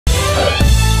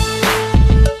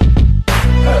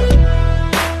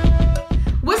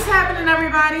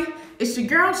everybody? It's your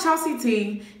girl Chelsea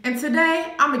T, and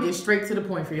today I'm gonna get straight to the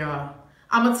point for y'all.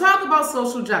 I'm gonna talk about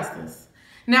social justice.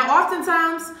 Now,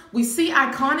 oftentimes we see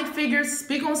iconic figures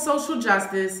speak on social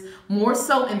justice more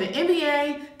so in the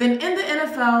NBA than in the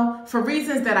NFL for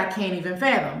reasons that I can't even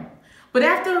fathom. But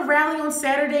after a rally on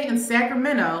Saturday in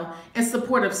Sacramento in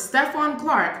support of Stephon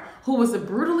Clark, who was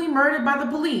brutally murdered by the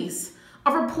police,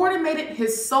 a reporter made it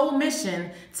his sole mission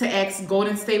to ask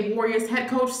Golden State Warriors head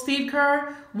coach Steve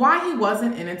Kerr why he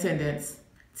wasn't in attendance.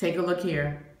 Take a look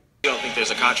here. You don't think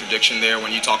there's a contradiction there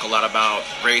when you talk a lot about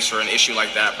race or an issue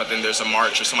like that, but then there's a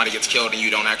march or somebody gets killed and you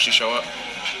don't actually show up?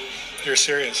 You're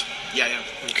serious? Yeah.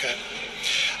 Okay.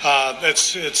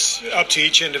 It's up to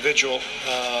each individual.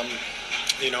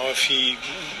 If he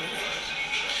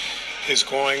is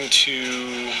going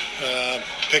to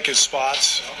pick his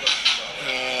spots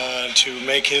to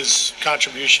make his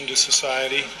contribution to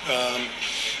society.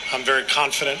 I'm very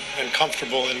confident and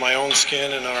comfortable in my own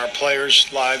skin and our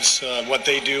players' lives, what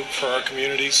they do for our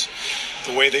communities,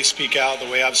 the way they speak out, the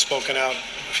way I've spoken out.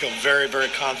 I feel very, very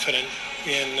confident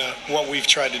in what we've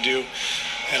tried to do.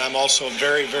 And I'm also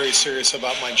very, very serious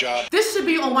about my job. This should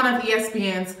be on one of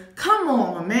ESPN's "Come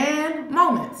on, man"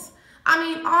 moments.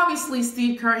 Obviously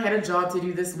Steve Kerr had a job to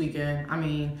do this weekend.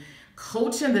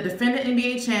 Coaching the defending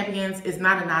NBA champions is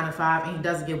not a 9 to 5, and he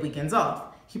doesn't get weekends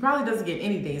off. He probably doesn't get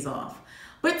any days off.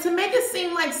 But to make it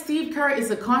seem like Steve Kerr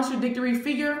is a contradictory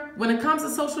figure when it comes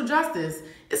to social justice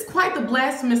is quite the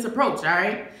blasphemous approach, all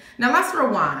right? Now let's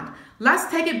rewind. Let's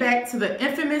take it back to the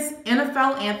infamous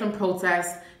NFL anthem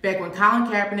protest back when Colin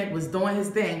Kaepernick was doing his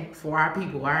thing for our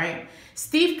people, all right?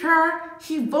 Steve Kerr,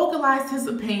 he vocalized his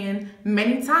opinion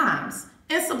many times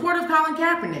in support of Colin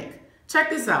Kaepernick.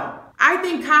 Check this out. I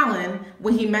think Colin,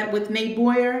 when he met with Nate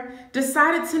Boyer,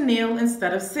 decided to kneel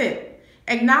instead of sit,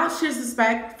 acknowledged his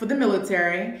respect for the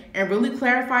military, and really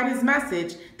clarified his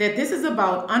message that this is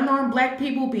about unarmed black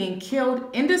people being killed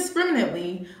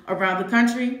indiscriminately around the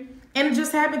country, and it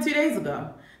just happened 2 days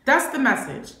ago. That's the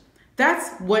message.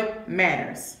 That's what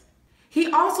matters.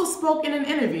 He also spoke in an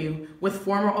interview with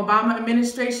former Obama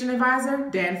administration advisor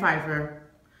Dan Pfeiffer.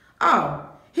 Oh,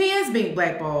 he is being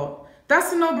blackballed.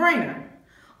 That's a no-brainer.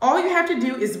 All you have to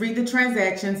do is read the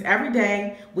transactions every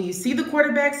day when you see the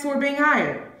quarterbacks who are being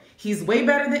hired. He's way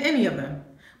better than any of them.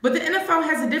 But the NFL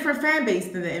has a different fan base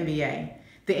than the NBA.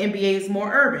 The NBA is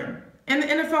more urban, and the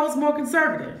NFL is more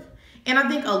conservative. And I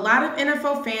think a lot of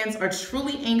NFL fans are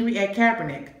truly angry at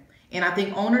Kaepernick. And I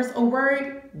think owners are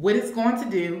worried what it's going to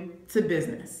do to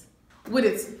business. What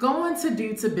it's going to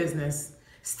do to business.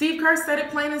 Steve Kerr said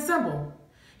it plain and simple.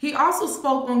 He also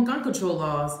spoke on gun control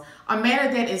laws, a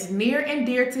matter that is near and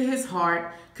dear to his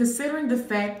heart, considering the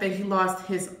fact that he lost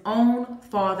his own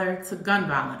father to gun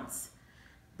violence.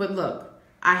 But look,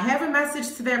 I have a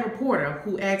message to that reporter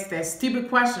who asked that stupid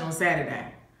question on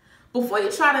Saturday. Before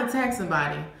you try to attack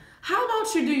somebody, how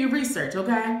about you do your research,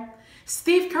 okay?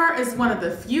 Steve Kerr is one of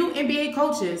the few NBA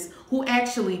coaches who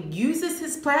actually uses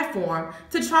his platform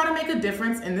to try to make a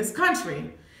difference in this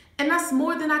country. And that's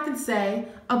more than I can say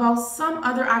about some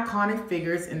other iconic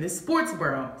figures in this sports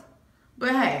world.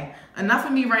 But hey, enough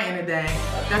of me ranting today.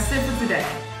 That's it for today.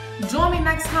 Join me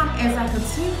next time as I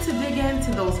continue to dig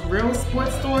into those real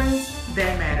sports stories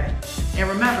that matter. And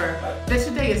remember that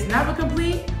your day is never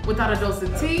complete without a dose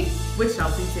of tea with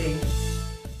Chelsea T.